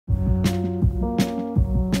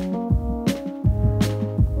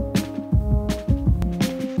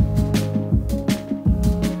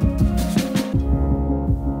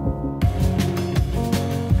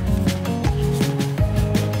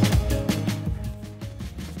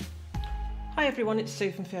everyone, it's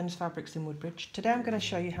Sue from Fiona's Fabrics in Woodbridge. Today I'm going to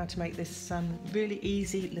show you how to make this really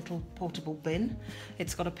easy little portable bin.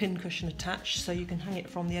 It's got a pin cushion attached so you can hang it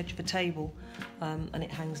from the edge of a table and it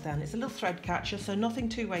hangs down. It's a little thread catcher, so nothing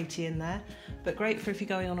too weighty in there, but great for if you're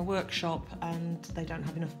going on a workshop and they don't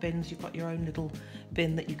have enough bins, you've got your own little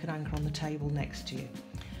bin that you can anchor on the table next to you.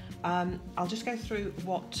 I'll just go through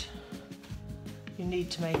what you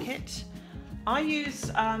need to make it. I use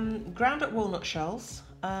ground up walnut shells.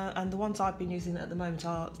 And the ones I've been using at the moment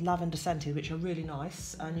are lavender scented, which are really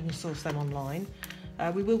nice, and you can source them online.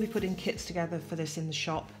 We will be putting kits together for this in the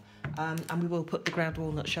shop, and we will put the ground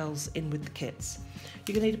walnut shells in with the kits.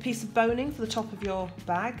 You're going to need a piece of boning for the top of your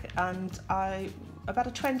bag, and about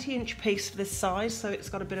a 20-inch piece for this size, so it's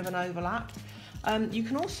got a bit of an overlap. You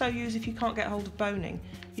can also use, if you can't get hold of boning,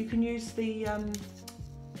 you can use the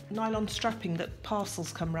nylon strapping that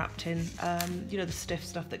parcels come wrapped in, you know, the stiff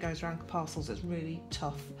stuff that goes around parcels. It's really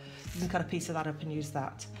tough. You can cut a piece of that up and use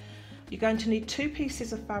that. You're going to need 2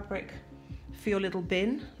 pieces of fabric for your little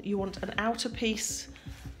bin. You want an outer piece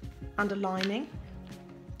and a lining,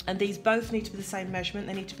 and these both need to be the same measurement.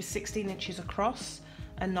 They need to be 16 inches across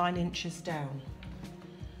and 9 inches down.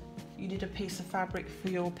 You need a piece of fabric for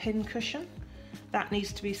your pin cushion. That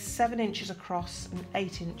needs to be 7 inches across and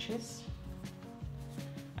 8 inches.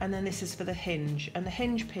 And then this is for the hinge, and the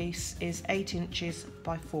hinge piece is 8 inches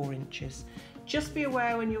by 4 inches. Just be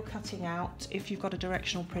aware when you're cutting out, if you've got a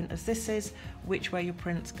directional print as this is, which way your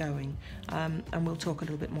print's going, and we'll talk a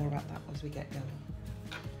little bit more about that as we get going.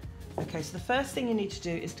 Okay, so the first thing you need to do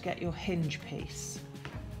is to get your hinge piece.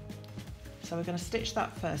 So we're going to stitch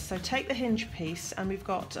that first. So take the hinge piece, and we've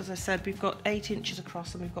got, as I said, we've got 8 inches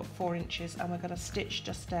across and we've got 4 inches, and we're going to stitch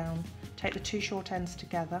just down. Take the 2 short ends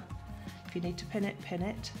together. If you need to pin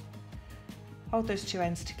it, hold those 2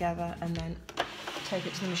 ends together and then take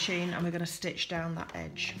it to the machine, and we're going to stitch down that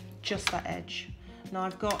edge, just that edge. Now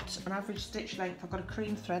I've got an average stitch length, I've got a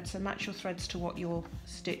cream thread, so match your threads to what you're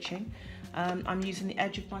stitching. I'm using the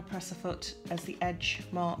edge of my presser foot as the edge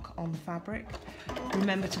mark on the fabric.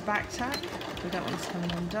 Remember to back tack, we don't want this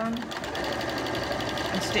coming undone,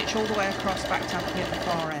 and stitch all the way across, back tacking at the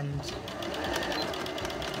far end.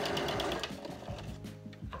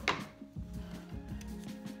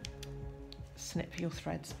 Snip your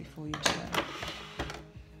threads before you turn.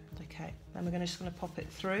 Okay, then we're just going to pop it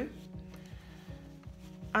through.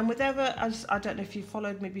 And whatever, as I don't know if you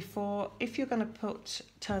followed me before, if you're going to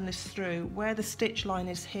turn this through, where the stitch line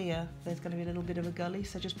is here, there's going to be a little bit of a gully,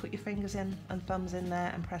 so just put your fingers in and thumbs in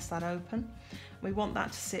there and press that open. We want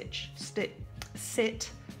that to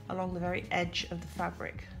sit along the very edge of the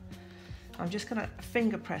fabric. I'm just going to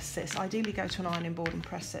finger press this, ideally go to an ironing board and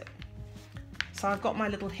press it. So I've got my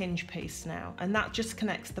little hinge piece now, and that just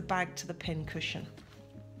connects the bag to the pin cushion.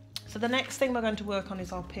 So the next thing we're going to work on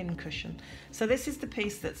is our pin cushion. So this is the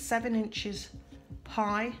piece that's 7 inches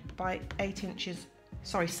high by 8 inches,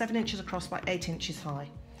 sorry, 7 inches across by 8 inches high.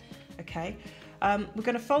 Okay, we're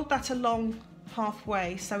going to fold that along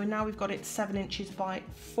halfway, so now we've got it 7 inches by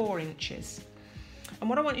 4 inches. And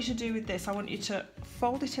what I want you to do with this, I want you to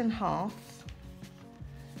fold it in half,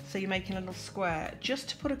 so you're making a little square, just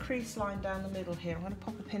to put a crease line down the middle here. I'm going to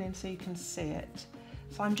pop a pin in so you can see it.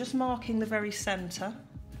 So I'm just marking the very centre,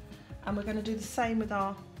 and we're going to do the same with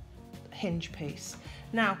our hinge piece.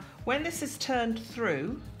 Now, when this is turned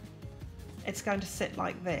through, it's going to sit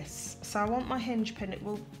like this. So I want my hinge pin, it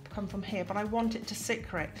will come from here, but I want it to sit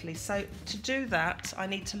correctly. So to do that, I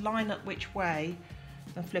need to line up which way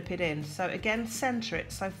and flip it in. So again, centre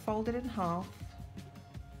it, so fold it in half,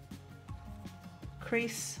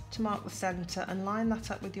 crease to mark the centre, and line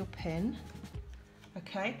that up with your pin.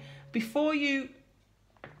 Okay, before you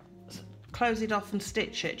close it off and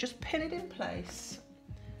stitch it, just pin it in place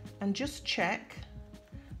and just check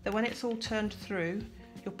that when it's all turned through,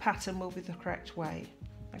 your pattern will be the correct way.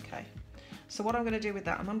 Okay, so what I'm going to do with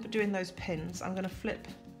that, I'm doing those pins, I'm going to flip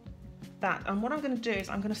that, and what I'm going to do is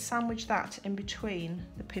I'm going to sandwich that in between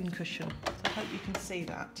the pin cushion. So I hope you can see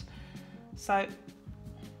that. So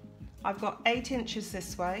I've got 8 inches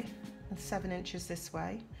this way and 7 inches this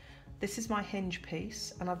way. This is my hinge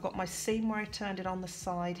piece, and I've got my seam where I turned it on the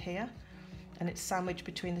side here, and it's sandwiched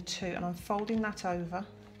between the two, and I'm folding that over.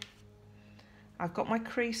 I've got my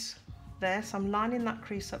crease there, so I'm lining that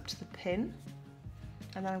crease up to the pin,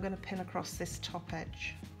 and then I'm going to pin across this top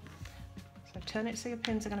edge. So turn it so your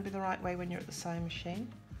pins are going to be the right way when you're at the sewing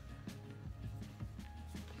machine.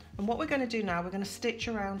 And what we're going to do now, we're going to stitch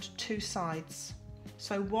around 2 sides.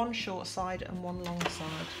 So one short side and one long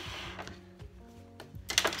side.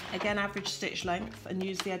 Again, average stitch length, and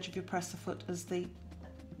use the edge of your presser foot as the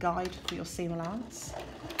guide for your seam allowance.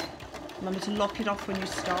 Remember to lock it off when you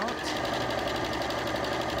start.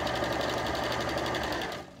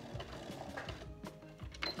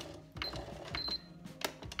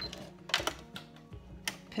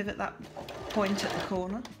 pivot that point at the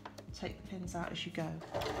corner. Take the pins out as you go.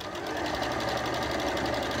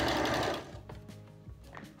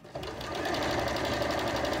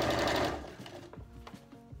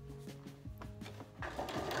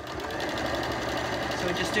 So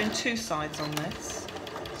we're just doing 2 sides on this.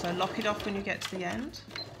 So lock it off when you get to the end.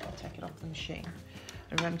 I'll take it off the machine.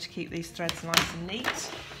 And remember to keep these threads nice and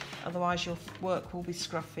neat. Otherwise your work will be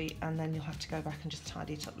scruffy and then you'll have to go back and just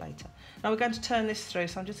tidy it up later. Now we're going to turn this through,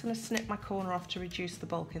 so I'm just going to snip my corner off to reduce the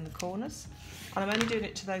bulk in the corners. And I'm only doing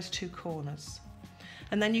it to those 2 corners.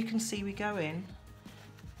 And then you can see we go in,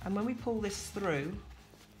 and when we pull this through,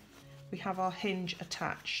 we have our hinge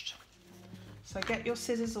attached. So get your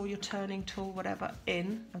scissors or your turning tool, whatever,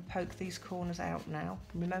 in and poke these corners out now.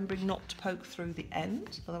 Remembering not to poke through the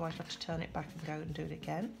end, otherwise you have to turn it back and go and do it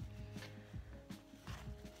again.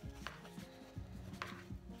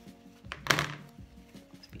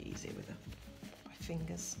 With my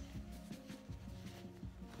fingers.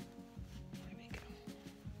 There we go.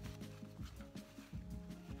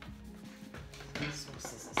 Some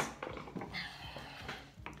scissors.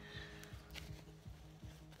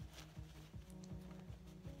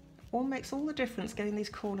 Makes all the difference getting these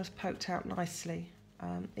corners poked out nicely.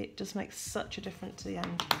 It just makes such a difference to the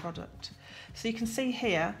end product. So you can see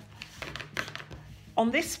here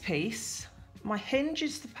on this piece, my hinge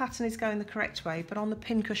is, the pattern is going the correct way, but on the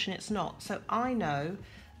pin cushion it's not. So I know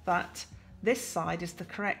that this side is the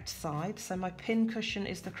correct side, so my pin cushion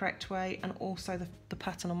is the correct way, and also the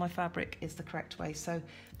pattern on my fabric is the correct way. So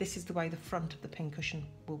this is the way the front of the pin cushion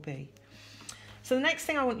will be. So the next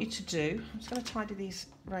thing I want you to do, I'm just going to tidy these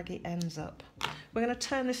raggy ends up. We're going to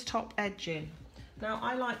turn this top edge in. Now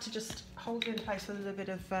I like to just hold it in place with a little bit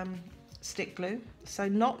of stick glue, so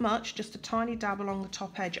not much, just a tiny dab along the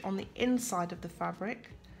top edge on the inside of the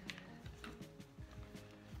fabric,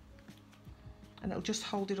 and it'll just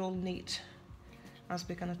hold it all neat as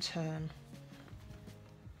we're going to turn.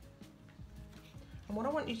 And what I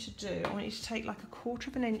want you to do, I want you to take like a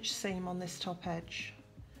 1/4 inch seam on this top edge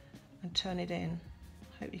and turn it in.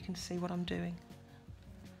 Hope you can see what I'm doing.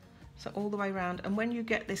 So all the way around, and when you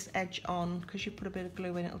get this edge on, because you put a bit of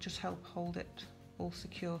glue in, it'll just help hold it all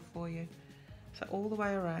secure for you. So all the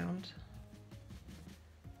way around.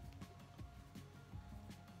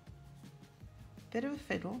 Bit of a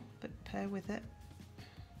fiddle, but bear with it.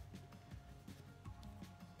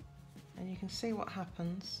 And you can see what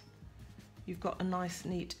happens. You've got a nice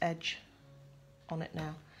neat edge on it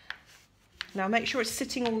now. Now make sure it's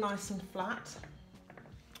sitting all nice and flat.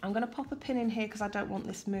 I'm going to pop a pin in here because I don't want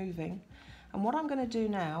this moving. And what I'm going to do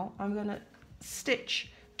now, I'm going to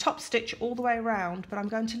top stitch all the way around, but I'm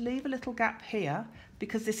going to leave a little gap here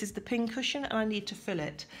because this is the pin cushion and I need to fill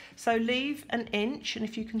it. So leave 1 inch, and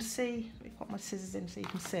if you can see, let me pop my scissors in so you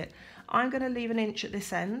can see it. I'm going to leave 1 inch at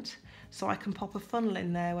this end so I can pop a funnel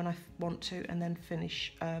in there when I want to, and then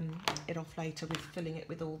finish it off later with filling it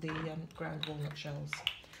with all the ground walnut shells.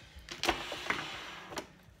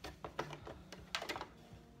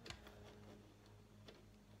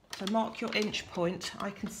 So mark your inch point.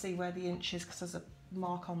 I can see where the inch is because there's a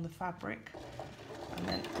mark on the fabric. And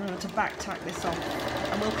then we're going to back tack this off.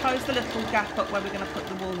 And we'll close the little gap up where we're going to put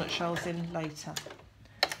the walnut shells in later.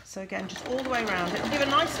 So again, just all the way around. It'll give a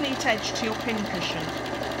nice neat edge to your pin cushion.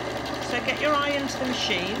 So get your eye into the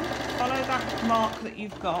machine, follow that mark that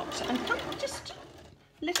you've got, and just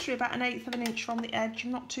literally about 1/8 of an inch from the edge,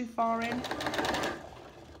 not too far in.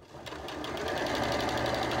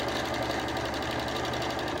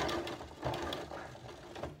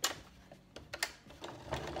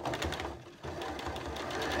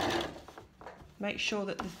 Make sure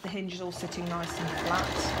that the hinge is all sitting nice and flat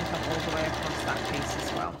and come all the way across that piece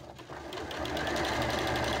as well.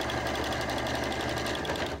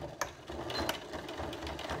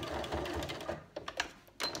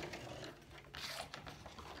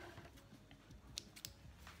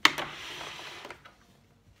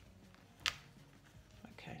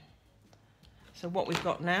 Okay, so what we've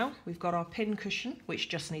got now, we've got our pin cushion, which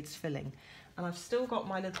just needs filling. And I've still got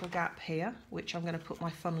my little gap here, which I'm going to put my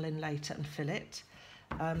funnel in later and fill it.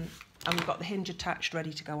 And we've got the hinge attached,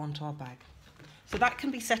 ready to go onto our bag. So that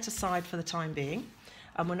can be set aside for the time being.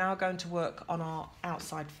 And we're now going to work on our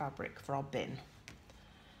outside fabric for our bin.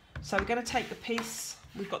 So we're going to take the piece,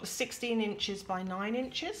 we've got the 16 inches by 9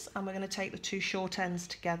 inches, and we're going to take the 2 short ends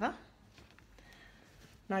together.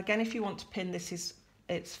 Now again, if you want to pin this,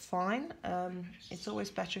 it's fine. It's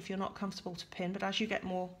always better if you're not comfortable to pin, but as you get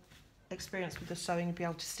more experience with the sewing, you'll be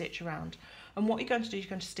able to stitch around. And what you're going to do, you're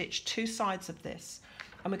going to stitch 2 sides of this,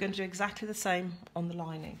 and we're going to do exactly the same on the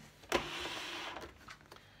lining.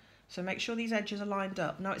 So make sure these edges are lined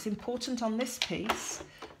up. Now it's important on this piece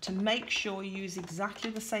to make sure you use exactly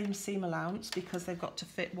the same seam allowance, because they've got to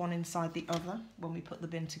fit one inside the other when we put the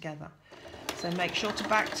bin together. So make sure to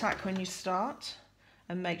back tack when you start,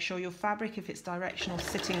 and make sure your fabric, if it's directional, is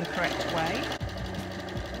sitting the correct way.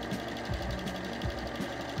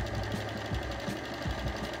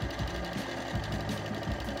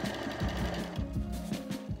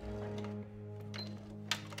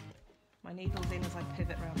 My needle's in as I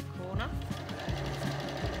pivot around the corner.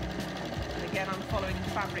 And again, I'm following the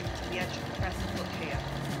fabric to the edge of the crescent hook here.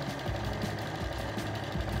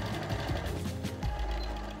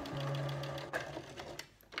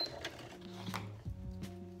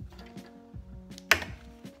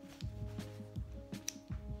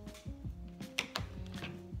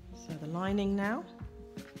 So the lining now,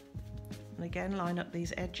 and again line up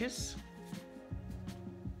these edges.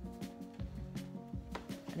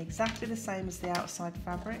 And exactly the same as the outside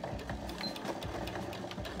fabric.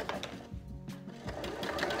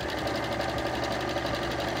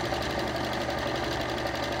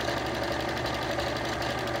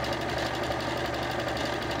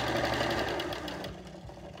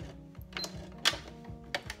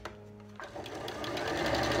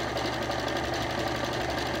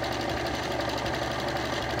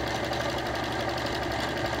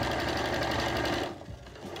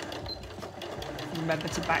 Remember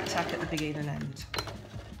to back tack at the beginning and end.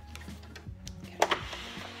 Okay.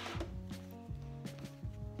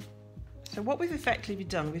 So what we've effectively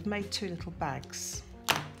done, we've made two little bags.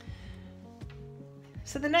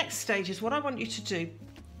 So the next stage is what I want you to do,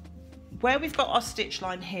 where we've got our stitch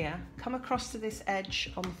line here, come across to this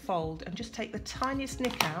edge on the fold and just take the tiniest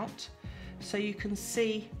nick out so you can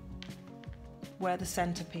see where the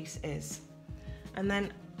centerpiece is. And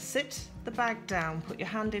then sit the bag down, put your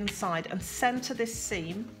hand inside and center this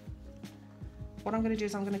seam. What I'm going to do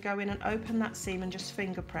is I'm going to go in and open that seam and just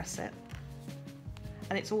finger press it.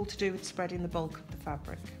 And it's all to do with spreading the bulk of the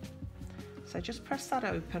fabric. So just press that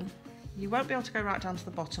open. You won't be able to go right down to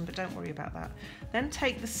the bottom, but don't worry about that. Then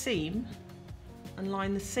take the seam and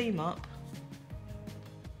line the seam up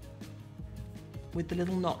with the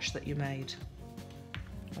little notch that you made.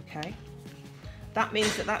 Okay? That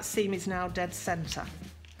means that that seam is now dead center.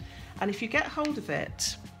 And if you get hold of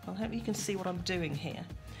it, I hope you can see what I'm doing here.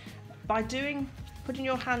 By putting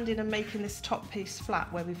your hand in and making this top piece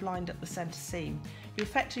flat where we've lined up the center seam, you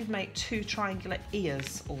effectively make two triangular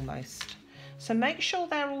ears almost. So make sure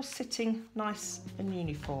they're all sitting nice and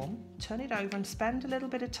uniform. Turn it over and spend a little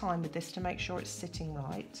bit of time with this to make sure it's sitting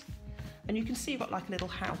right. And you can see you've got like a little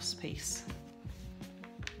house piece.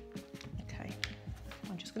 Okay,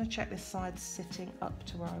 I'm just going to check this side's sitting up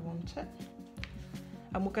to where I want it.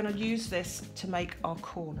 And we're going to use this to make our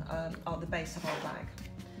corner, the base of our bag.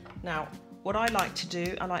 Now, what I like to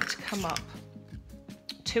do, I like to come up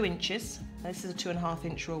 2 inches. This is a 2.5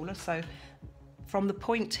 inch ruler, so from the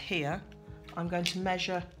point here, I'm going to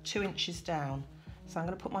measure 2 inches down. So I'm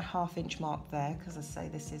going to put my 1/2 inch mark there, because I say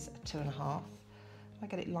this is a 2.5. If I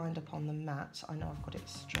get it lined up on the mat, I know I've got it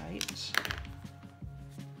straight.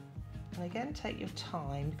 And again, take your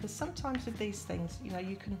time, because sometimes with these things, you know,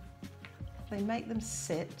 they make them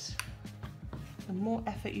sit. The more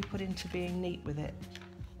effort you put into being neat with it,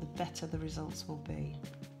 the better the results will be.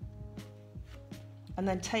 And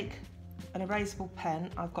then take an erasable pen.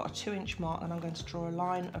 I've got a 2 inch mark and I'm going to draw a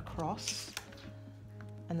line across,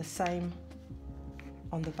 and the same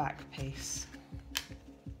on the back piece.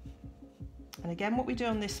 And again, what we do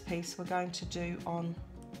on this piece, we're going to do on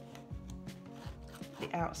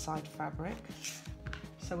the outside fabric.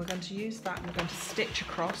 So we're going to use that and we're going to stitch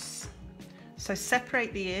across. So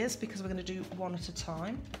separate the ears, because we're going to do one at a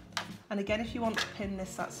time. And again, if you want to pin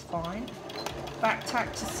this, that's fine. Back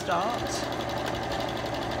tack to start.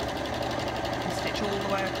 And stitch all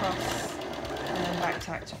the way across, and then back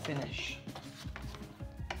tack to finish.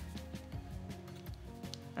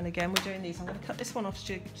 And again, we're doing these. I'm going to cut this one off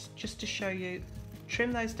just to show you.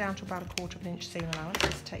 Trim those down to about 1/4 inch seam allowance,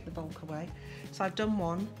 just to take the bulk away. So I've done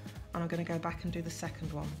one, and I'm going to go back and do the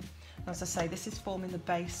second one. As I say, this is forming the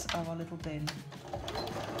base of our little bin.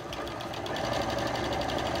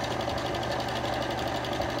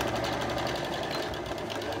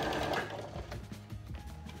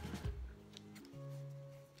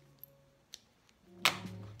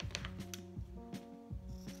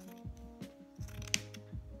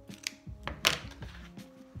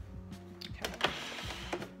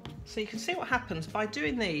 So you can see what happens by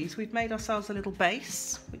doing these. We've made ourselves a little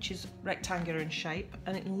base, which is rectangular in shape,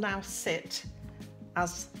 and it will now sit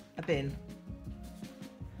as a bin.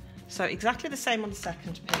 So exactly the same on the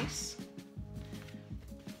second piece.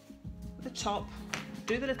 At the top,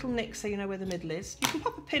 do the little nick so you know where the middle is. You can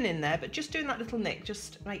pop a pin in there, but just doing that little nick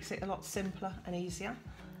just makes it a lot simpler and easier.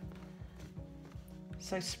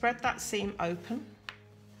 So spread that seam open.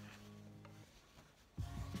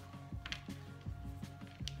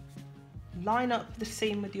 Line up the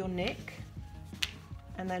seam with your nick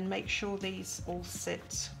and then make sure these all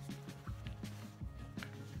sit.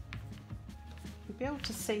 You'll be able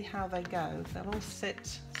to see how they go. They'll all sit,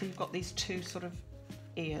 so you've got these two sort of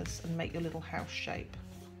ears and make your little house shape.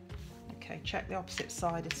 Okay, check the opposite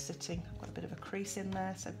side is sitting. I've got a bit of a crease in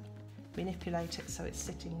there, so manipulate it so it's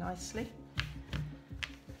sitting nicely.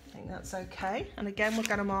 I think that's okay. And again, we're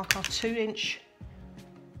going to mark our 2-inch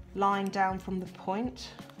line down from the point.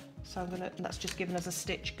 So that's just giving us a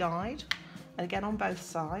stitch guide. And again on both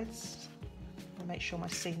sides, I'll make sure my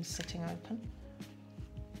seam's sitting open.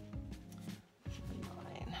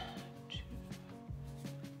 9, 2.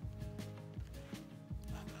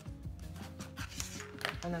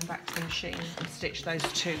 And then back to the machine and stitch those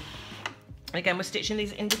 2. And again, we're stitching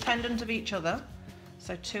these independent of each other,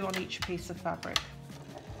 so 2 on each piece of fabric.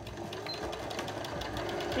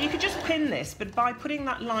 You could just pin this, but by putting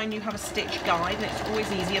that line you have a stitch guide, and it's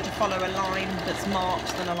always easier to follow a line that's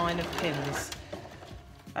marked than a line of pins.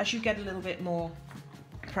 As you get a little bit more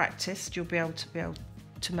practiced, you'll be able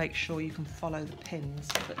to make sure you can follow the pins.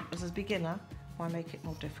 But as a beginner, why make it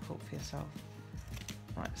more difficult for yourself?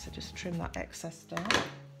 Right, so just trim that excess down.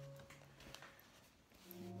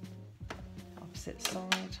 Opposite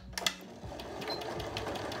side.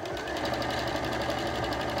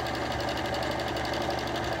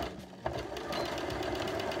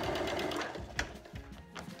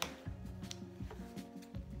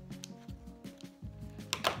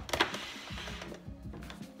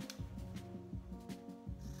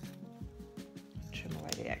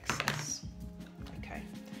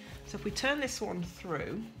 So if we turn this one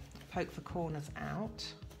through, poke the corners out,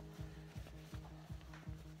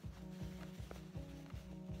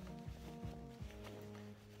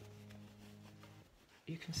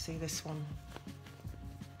 you can see this one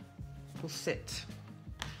will sit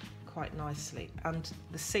quite nicely, and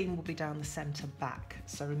the seam will be down the centre back.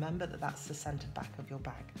 So remember that that's the centre back of your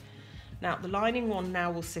bag. Now the lining one now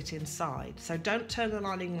will sit inside, so don't turn the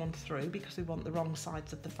lining one through because we want the wrong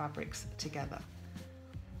sides of the fabrics together.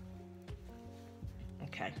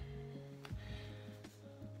 Okay,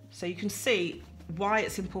 so you can see why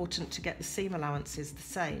it's important to get the seam allowances the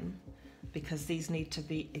same, because these need to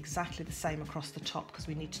be exactly the same across the top because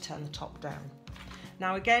we need to turn the top down.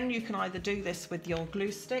 Now again, you can either do this with your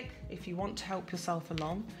glue stick if you want to help yourself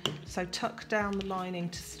along. So tuck down the lining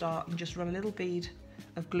to start and just run a little bead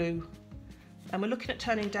of glue. And we're looking at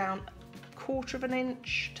turning down 1/4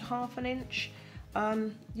 inch to 1/2 inch.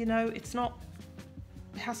 You know, it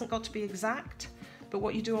hasn't got to be exact. But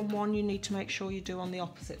what you do on one, you need to make sure you do on the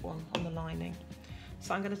opposite one, on the lining.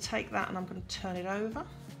 So I'm going to take that and I'm going to turn it over.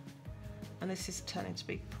 And this is turning to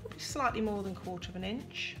be probably slightly more than 1/4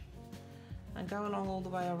 inch. And go along all the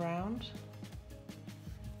way around.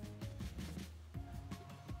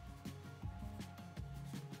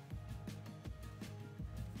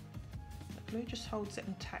 The glue just holds it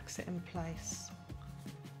and tacks it in place.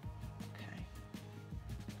 Okay.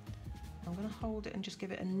 I'm going to hold it and just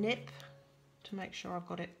give it a nip to make sure I've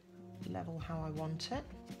got it level how I want it.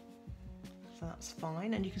 So that's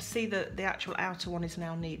fine, and you can see that the actual outer one is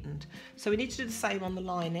now neatened. So we need to do the same on the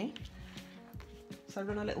lining. So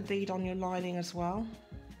run a little bead on your lining as well.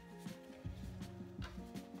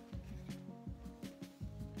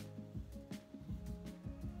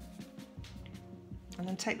 And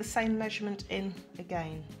then take the same measurement in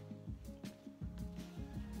again.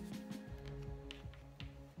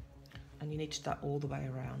 And you need to do that all the way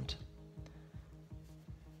around.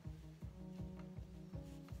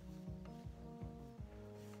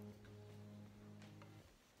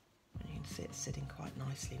 It's sitting quite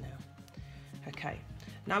nicely now. Okay,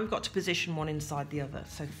 now we've got to position one inside the other.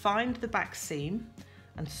 So find the back seam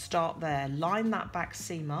and start there. Line that back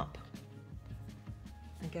seam up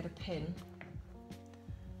and get a pin.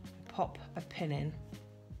 Pop a pin in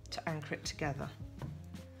to anchor it together.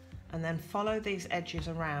 And then follow these edges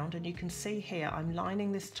around, and you can see here I'm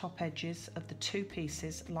lining this top edges of the 2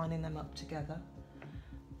 pieces, lining them up together,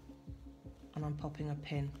 and I'm popping a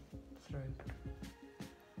pin through.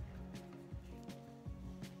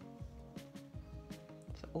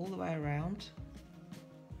 All the way around.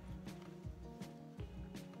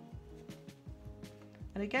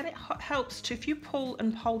 And again, it helps to, if you pull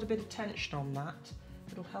and hold a bit of tension on that,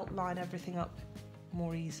 it'll help line everything up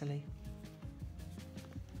more easily.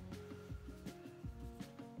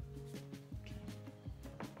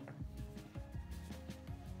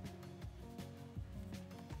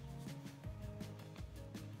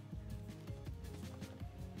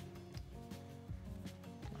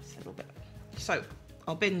 little bit. So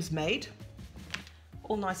our bin's made,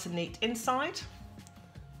 all nice and neat inside,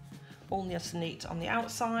 all nice and neat on the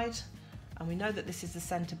outside, and we know that this is the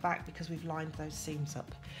centre back because we've lined those seams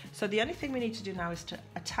up. So the only thing we need to do now is to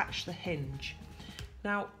attach the hinge.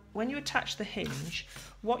 Now, when you attach the hinge,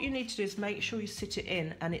 what you need to do is make sure you sit it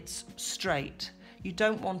in and it's straight. You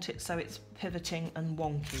don't want it so it's pivoting and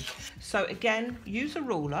wonky. So again, use a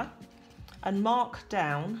ruler and mark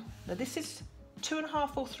down. Now this is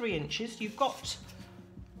 2.5 or 3 inches. You've got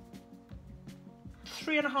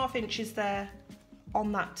 3.5 inches there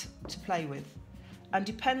on that to play with. And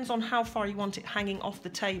depends on how far you want it hanging off the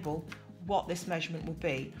table, what this measurement will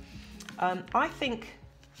be. I think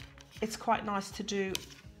it's quite nice to do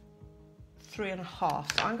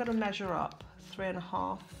 3.5. So I'm going to measure up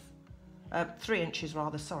 3 inches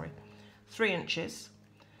rather, sorry, 3 inches.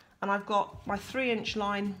 And I've got my 3-inch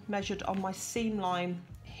line measured on my seam line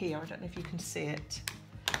here. I don't know if you can see it.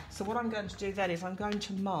 So what I'm going to do then is I'm going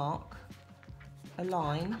to mark a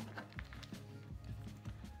line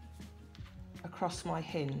across my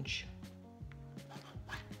hinge.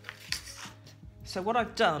 So what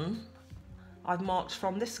I've done, I've marked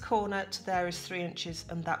from this corner to there is 3 inches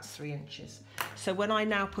and that's 3 inches. So when I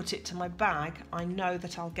now put it to my bag, I know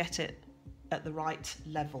that I'll get it at the right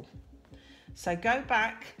level. So go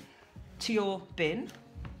back to your bin,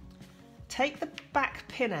 take the back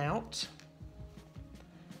pin out,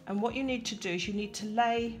 and what you need to do is you need to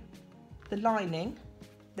lay the lining,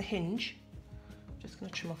 the hinge. I'm just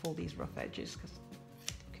going to trim off all these rough edges because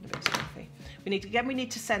it's looking a bit stuffy. We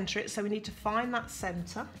need to centre it, so we need to find that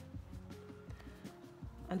centre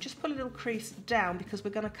and just put a little crease down because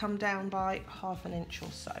we're going to come down by 1/2 inch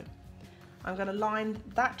or so. I'm going to line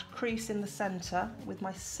that crease in the centre with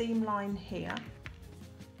my seam line here,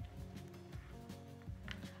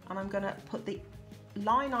 and I'm going to put the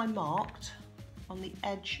line I marked on the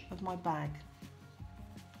edge of my bag.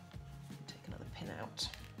 Take another pin out.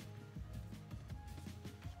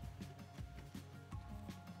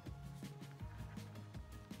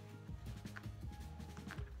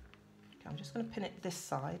 Okay, I'm just going to pin it this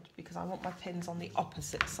side because I want my pins on the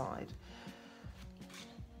opposite side.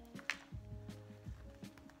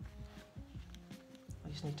 I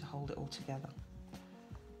just need to hold it all together.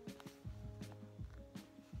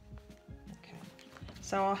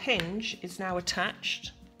 So our hinge is now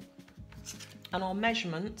attached and our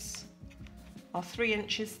measurements are 3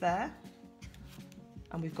 inches there,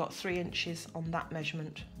 and we've got 3 inches on that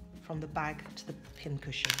measurement from the bag to the pin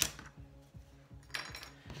cushion.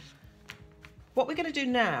 What we're going to do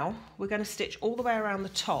now, we're going to stitch all the way around the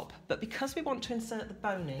top, but because we want to insert the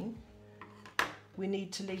boning, we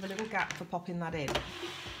need to leave a little gap for popping that in.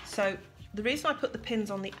 So the reason I put the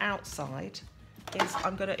pins on the outside is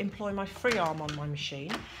I'm going to employ my free arm on my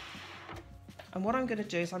machine, and what I'm going to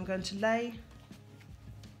do is I'm going to lay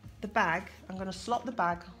the bag, I'm going to slot the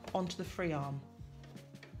bag onto the free arm.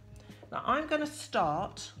 Now I'm going to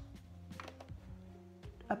start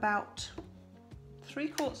about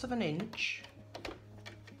 3/4 inch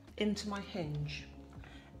into my hinge.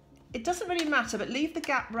 It doesn't really matter, but leave the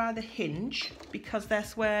gap around the hinge because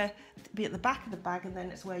that's where it'll be at the back of the bag, and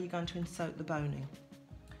then it's where you're going to insert the boning.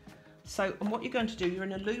 So, and what you're going to do, you're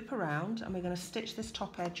in a loop around, and we're going to stitch this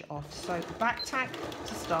top edge off. So the back tack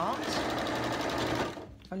to start,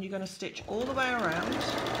 and you're going to stitch all the way around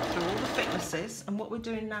through all the thicknesses. And what we're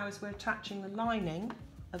doing now is we're attaching the lining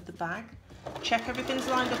of the bag. Check everything's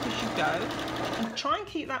lined up as you go, and try and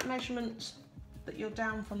keep that measurement that you're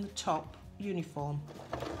down from the top uniform.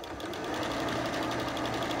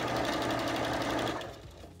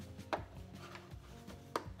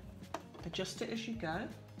 Adjust it as you go,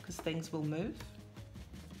 because things will move.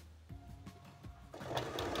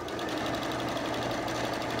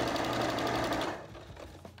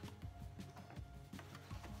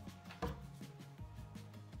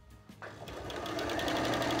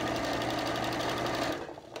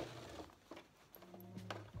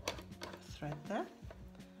 Thread there.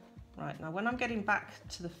 Right, now when I'm getting back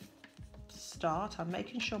to the start, I'm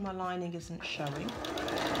making sure my lining isn't showing,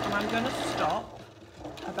 and I'm going to stop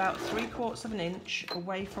about 3/4 inch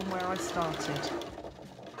away from where I started.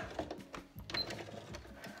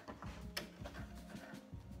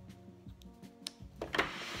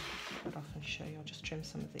 I'd often show you, I'll just trim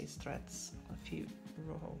some of these threads, a few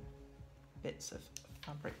raw bits of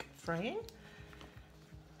fabric fraying.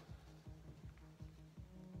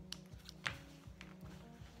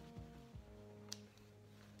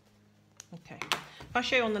 Okay, if I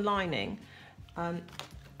show you on the lining,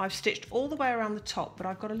 I've stitched all the way around the top, but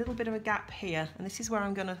I've got a little bit of a gap here, and this is where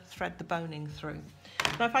I'm going to thread the boning through.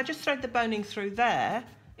 Now if I just thread the boning through there,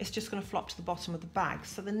 it's just going to flop to the bottom of the bag.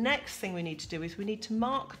 So the next thing we need to do is we need to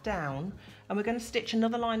mark down, and we're going to stitch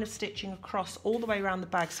another line of stitching across all the way around the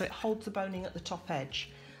bag so it holds the boning at the top edge.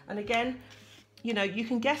 And again, you know, you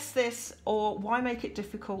can guess this, or why make it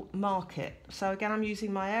difficult, mark it. So again, I'm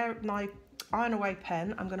using my Iron Away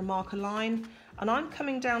pen. I'm going to mark a line, and I'm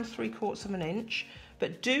coming down 3/4 of an inch,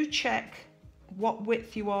 but do check what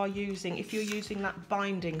width you are using. If you're using that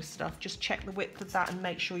binding stuff, just check the width of that and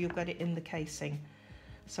make sure you'll get it in the casing.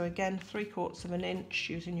 So again, 3/4 of an inch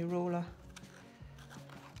using your ruler.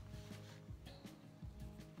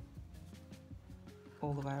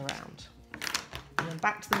 All the way around. And then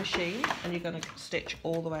back to the machine, and you're going to stitch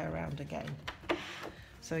all the way around again.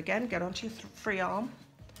 So again, get onto your free arm.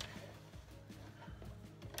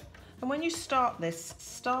 And when you start this,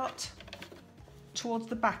 start towards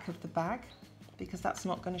the back of the bag, because that's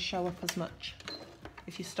not going to show up as much.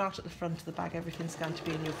 If you start at the front of the bag, everything's going to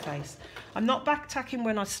be in your face. I'm not back tacking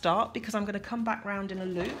when I start because I'm going to come back round in a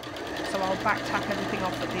loop, so I'll back tack everything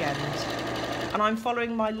off at the end. And I'm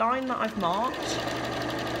following my line that I've marked.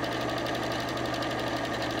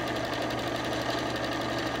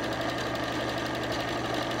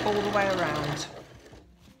 All the way around.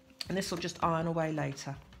 And this will just iron away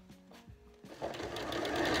later.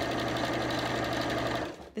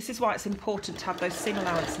 This is why it's important to have those seam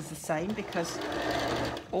allowances the same, because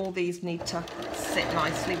all these need to sit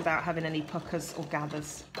nicely without having any puckers or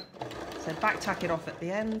gathers. So back tack it off at the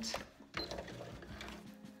end.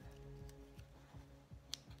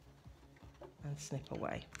 And snip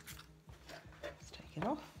away. Let's take it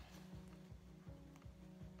off.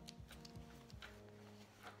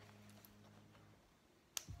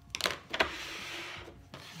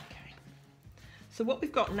 Okay. So what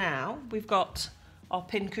we've got now, we've got our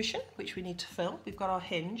pin cushion, which we need to fill. We've got our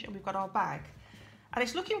hinge and we've got our bag. And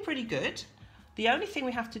it's looking pretty good. The only thing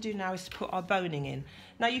we have to do now is to put our boning in.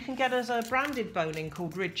 Now you can get us a branded boning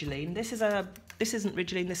called Ridgeline. This isn't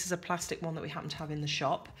Ridgeline, this is a plastic one that we happen to have in the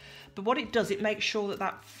shop. But what it does, it makes sure that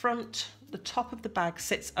that front, the top of the bag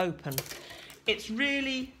sits open. It's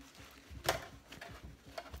really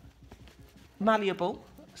malleable,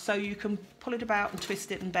 so you can pull it about and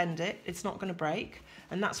twist it and bend it. It's not going to break.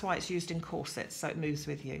 And that's why it's used in corsets, so it moves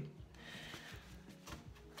with you.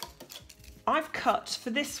 I've cut, for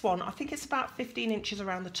this one, I think it's about 15 inches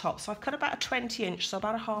around the top. So I've cut about a 20 inch, so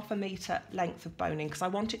about a 1/2 metre length of boning, because I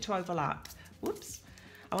want it to overlap. Whoops.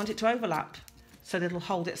 I want it to overlap so that it'll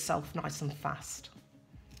hold itself nice and fast.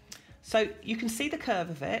 So you can see the curve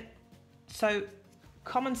of it. So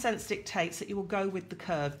common sense dictates that you will go with the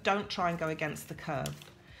curve. Don't try and go against the curve.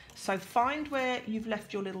 So find where you've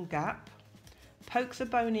left your little gap. Poke the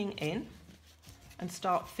boning in and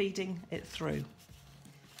start feeding it through.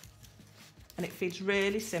 And it feeds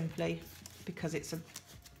really simply because it's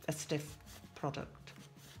a stiff product.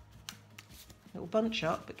 It will bunch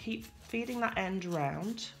up, but keep feeding that end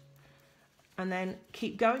around, and then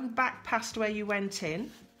keep going back past where you went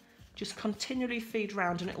in. Just continually feed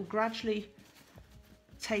round, and it will gradually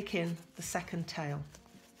take in the second tail.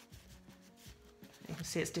 You can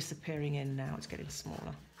see it's disappearing in now, it's getting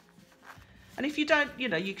smaller. And if you don't, you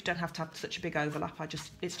know, you don't have to have such a big overlap.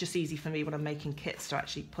 It's just easy for me when I'm making kits to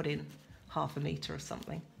actually put in 1/2 metre or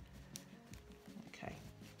something. Okay,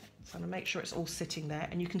 so I'm going to make sure it's all sitting there,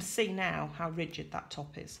 and you can see now how rigid that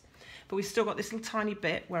top is. But we've still got this little tiny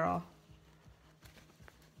bit where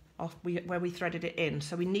where we threaded it in.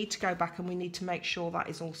 So we need to go back and we need to make sure that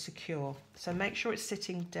is all secure. So make sure it's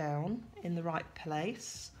sitting down in the right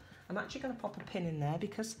place. I'm actually going to pop a pin in there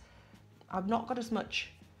because I've not got as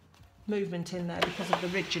much movement in there because of the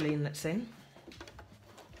Ridgeline that's in.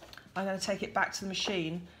 I'm going to take it back to the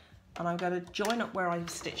machine, and I'm going to join up where I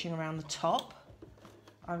was stitching around the top.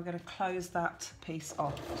 I'm going to close that piece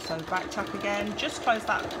off. So back tack again, just close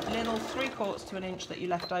that little 3/4 to an inch that you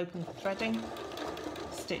left open for threading.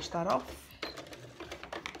 Stitch that off.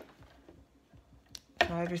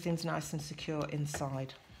 Now everything's nice and secure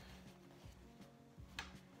inside.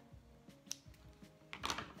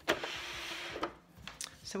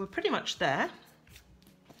 So we're pretty much there.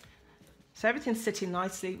 So everything's sitting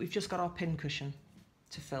nicely. We've just got our pin cushion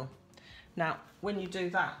to fill. Now, when you do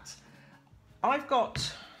that, I've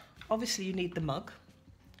got, obviously you need the mug.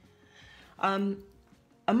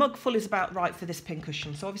 A mug full is about right for this pin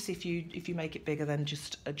cushion. So obviously if you make it bigger, then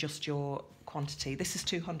just adjust your quantity. This is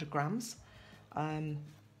 200 grams. I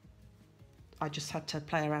just had to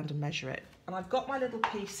play around and measure it. And I've got my little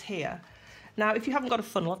piece here. Now, if you haven't got a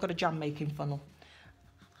funnel, I've got a jam making funnel.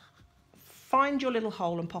 Find your little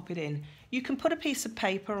hole and pop it in. You can put a piece of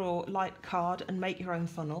paper or light card and make your own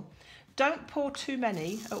funnel. Don't pour too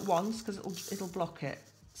many at once because it'll block it.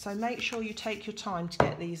 So make sure you take your time to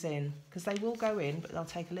get these in, because they will go in, but they'll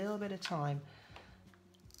take a little bit of time.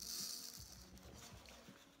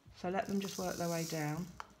 So let them just work their way down.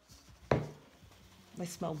 They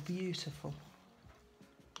smell beautiful.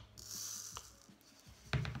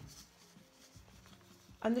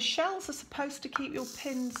 And the shells are supposed to keep your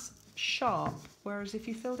pins sharp, whereas if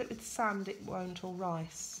you filled it with sand, it won't, or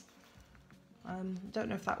rice. Don't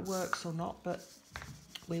know if that works or not, but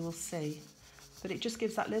we will see. But it just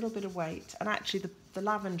gives that little bit of weight. And actually the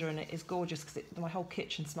lavender in it is gorgeous, because my whole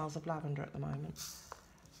kitchen smells of lavender at the moment.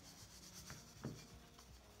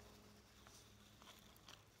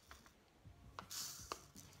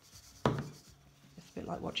 It's a bit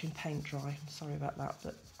like watching paint dry. I'm sorry about that,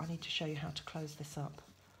 but I need to show you how to close this up.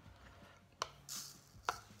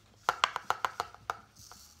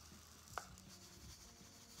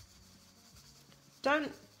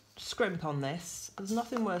 Don't scrimp on this. There's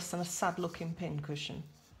nothing worse than a sad looking pin cushion.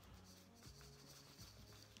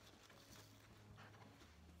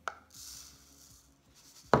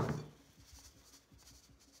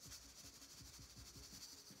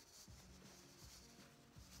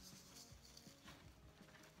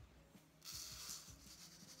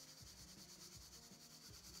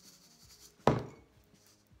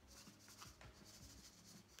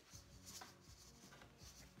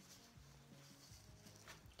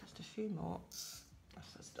 A few more.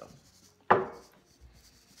 That's done.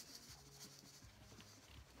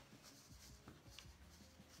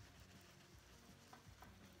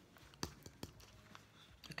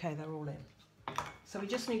 Okay, they're all in. So we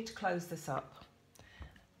just need to close this up.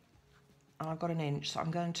 And I've got an inch, so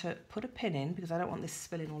I'm going to put a pin in because I don't want this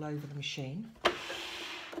spilling all over the machine.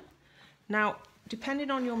 Now,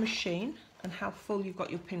 depending on your machine and how full you've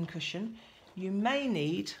got your pin cushion, you may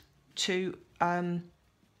need to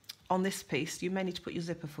on this piece, you may need to put your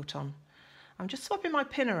zipper foot on. I'm just swapping my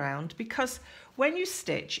pin around because when you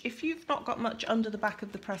stitch, if you've not got much under the back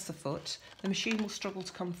of the presser foot, the machine will struggle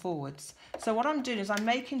to come forwards. So what I'm doing is I'm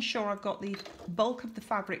making sure I've got the bulk of the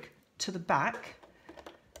fabric to the back,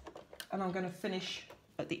 and I'm going to finish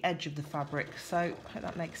at the edge of the fabric. So I hope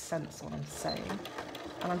that makes sense what I'm saying.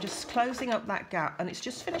 And I'm just closing up that gap, and it's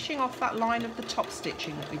just finishing off that line of the top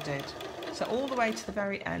stitching that we did. So all the way to the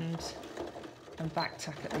very end, and back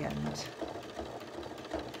tack at the end.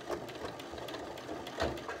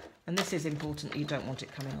 And this is important, you don't want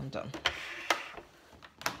it coming undone.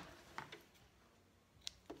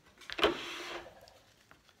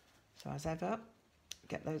 So as ever,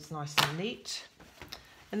 get those nice and neat.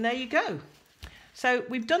 And there you go. So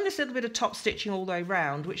we've done this little bit of top stitching all the way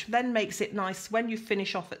round, which then makes it nice when you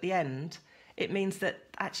finish off at the end. It means that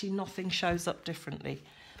actually nothing shows up differently.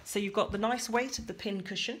 So you've got the nice weight of the pin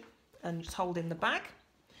cushion and just hold in the bag.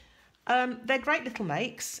 They're great little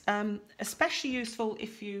makes, especially useful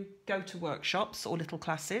if you go to workshops or little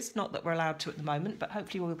classes. Not that we're allowed to at the moment, but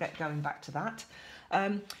hopefully we'll get going back to that.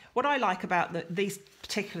 What I like about these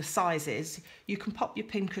particular sizes, you can pop your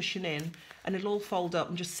pin cushion in and it'll all fold up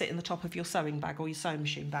and just sit in the top of your sewing bag or your sewing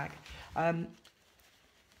machine bag.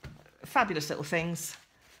 Fabulous little things.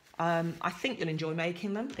 I think you'll enjoy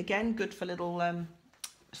making them. Again, good for little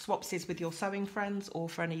swapsies with your sewing friends or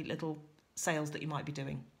for any little sales that you might be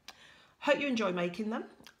doing. Hope you enjoy making them,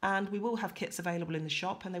 and we will have kits available in the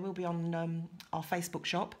shop, and they will be on our Facebook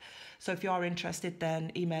shop. So if you are interested,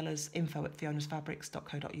 then email us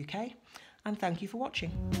info@fionasfabrics.co.uk, and thank you for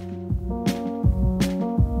watching.